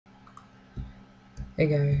Hey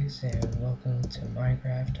guys, and welcome to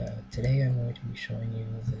Minecraft. Today I'm going to be showing you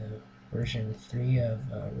the version 3 of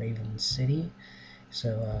Raven City.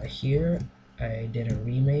 So here I did a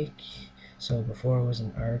remake. So before it was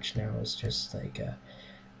an arch, now it's just like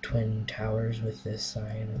twin towers with this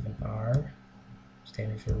sign of an R,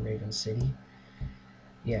 standing for Raven City.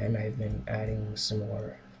 Yeah, and I've been adding some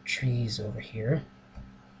more trees over here.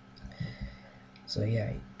 So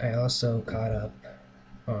yeah, I also caught up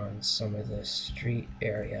on some of the street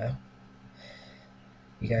area.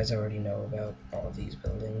 You guys already know about all these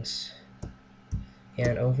buildings.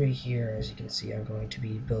 And over here, as you can see, I'm going to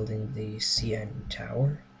be building the CN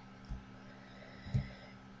Tower.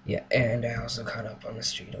 Yeah, and I also caught up on the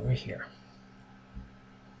street over here.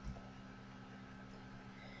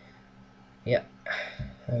 Yeah.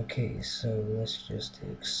 Okay, so let's just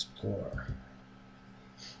explore.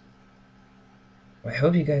 I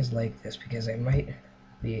hope you guys like this because I might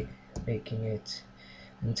be making it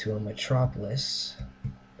into a metropolis.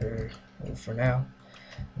 Well, for now,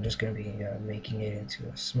 I'm just going to be making it into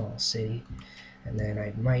a small city, and then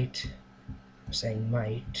I might, I'm saying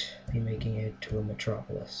might, be making it to a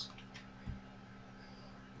metropolis.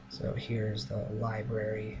 So here's the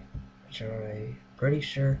library, which I'm pretty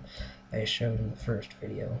sure I showed in the first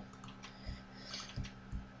video.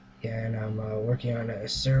 Yeah, and I'm working on a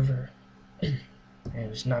server,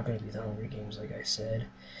 and it's not going to be the Hunger Games like I said.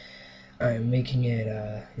 I'm making it,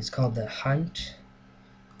 it's called The Hunt,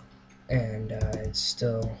 and it's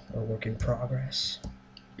still a work in progress.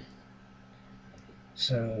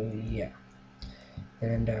 So yeah,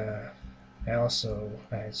 and I also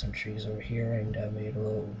added some trees over here and made a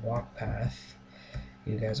little walk path.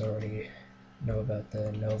 You guys already know about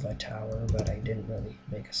the Nova Tower, but I didn't really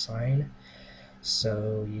make a sign,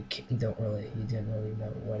 so you didn't really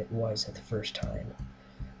know what it was at the first time.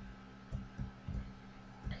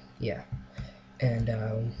 Yeah, and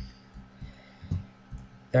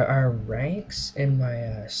there are ranks in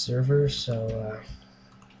my server, so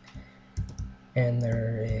and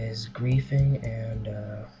there is griefing and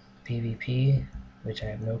PvP, which I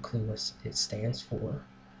have no clue what it stands for.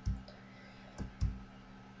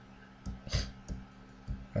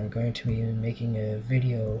 I'm going to be making a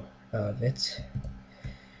video of it.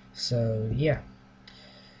 So yeah,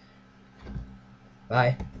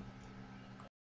 bye.